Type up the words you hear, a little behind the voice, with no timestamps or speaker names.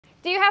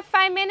Do you have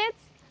 5 minutes?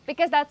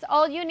 Because that's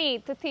all you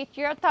need to teach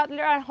your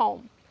toddler at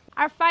home.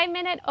 Our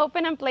 5-minute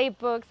open and play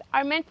books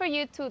are meant for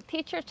you to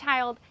teach your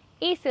child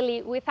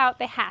easily without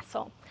the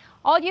hassle.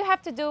 All you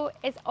have to do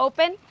is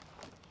open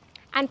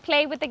and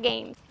play with the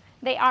games.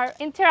 They are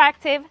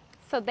interactive,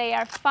 so they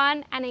are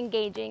fun and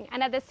engaging,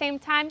 and at the same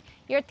time,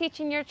 you're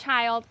teaching your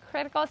child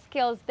critical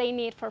skills they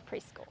need for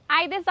preschool.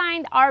 I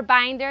designed our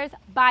binders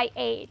by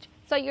age,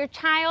 so your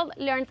child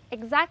learns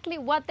exactly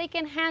what they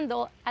can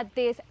handle at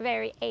this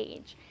very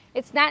age.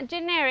 It's not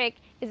generic,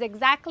 it's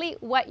exactly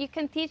what you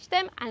can teach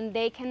them and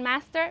they can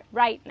master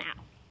right now.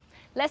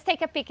 Let's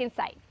take a peek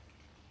inside.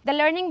 The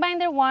Learning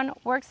Binder 1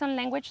 works on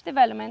language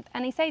development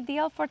and is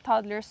ideal for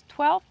toddlers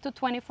 12 to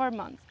 24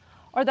 months,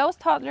 or those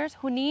toddlers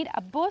who need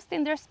a boost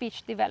in their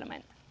speech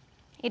development.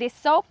 It is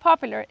so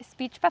popular,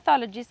 speech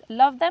pathologists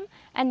love them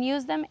and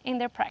use them in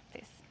their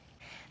practice.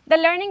 The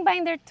Learning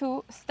Binder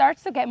 2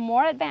 starts to get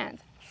more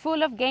advanced,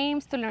 full of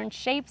games to learn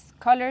shapes,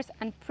 colors,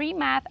 and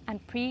pre-math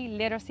and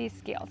pre-literacy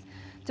skills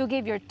to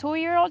give your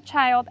 2-year-old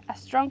child a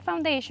strong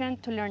foundation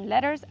to learn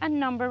letters and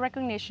number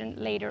recognition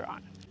later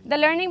on. The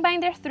Learning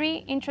Binder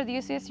 3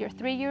 introduces your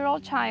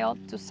 3-year-old child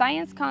to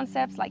science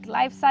concepts like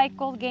life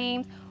cycle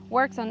games,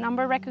 works on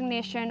number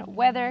recognition,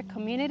 weather,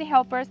 community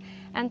helpers,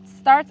 and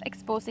starts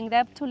exposing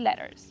them to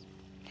letters.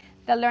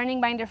 The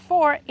Learning Binder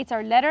 4 is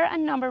our letter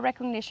and number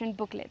recognition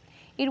booklet.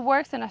 It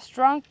works on a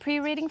strong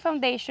pre-reading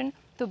foundation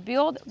to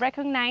build,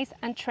 recognize,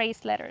 and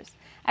trace letters.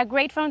 A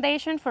great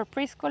foundation for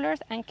preschoolers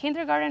and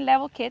kindergarten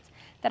level kids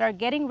that are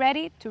getting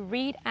ready to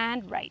read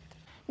and write.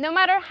 No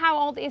matter how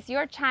old is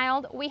your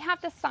child, we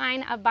have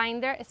designed a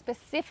binder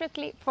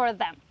specifically for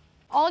them.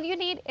 All you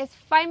need is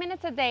 5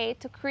 minutes a day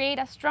to create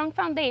a strong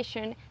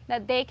foundation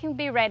that they can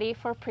be ready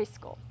for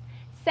preschool.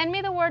 Send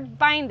me the word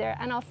binder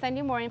and I'll send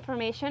you more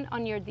information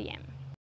on your DM.